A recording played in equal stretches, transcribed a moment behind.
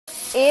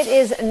It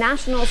is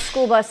National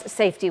School Bus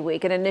Safety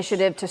Week, an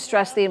initiative to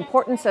stress the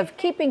importance of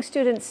keeping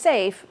students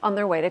safe on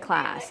their way to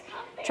class.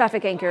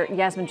 Traffic anchor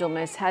Yasmin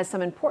Julmis has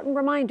some important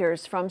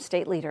reminders from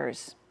state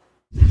leaders.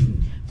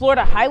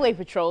 Florida Highway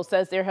Patrol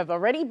says there have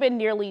already been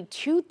nearly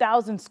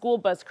 2,000 school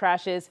bus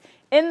crashes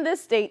in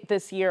this state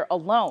this year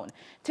alone.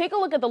 Take a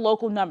look at the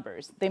local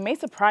numbers. They may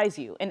surprise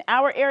you. In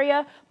our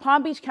area,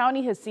 Palm Beach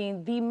County has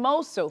seen the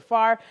most so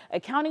far,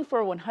 accounting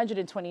for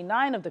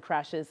 129 of the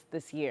crashes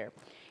this year.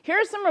 Here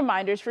are some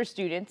reminders for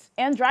students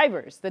and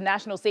drivers. The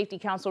National Safety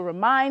Council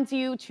reminds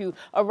you to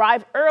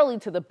arrive early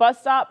to the bus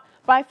stop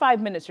by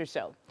 5 minutes or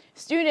so.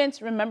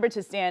 Students, remember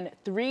to stand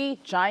 3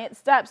 giant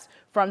steps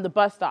from the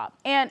bus stop.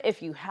 And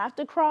if you have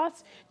to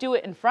cross, do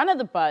it in front of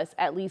the bus,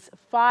 at least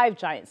 5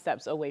 giant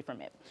steps away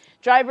from it.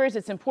 Drivers,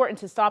 it's important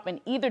to stop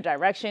in either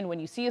direction when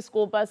you see a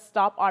school bus,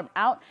 stop arm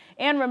out.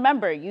 And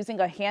remember, using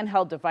a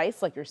handheld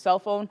device like your cell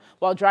phone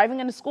while driving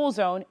in a school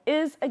zone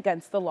is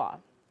against the law.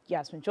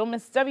 Yasmin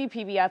Julmis,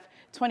 WPBF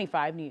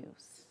 25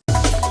 News.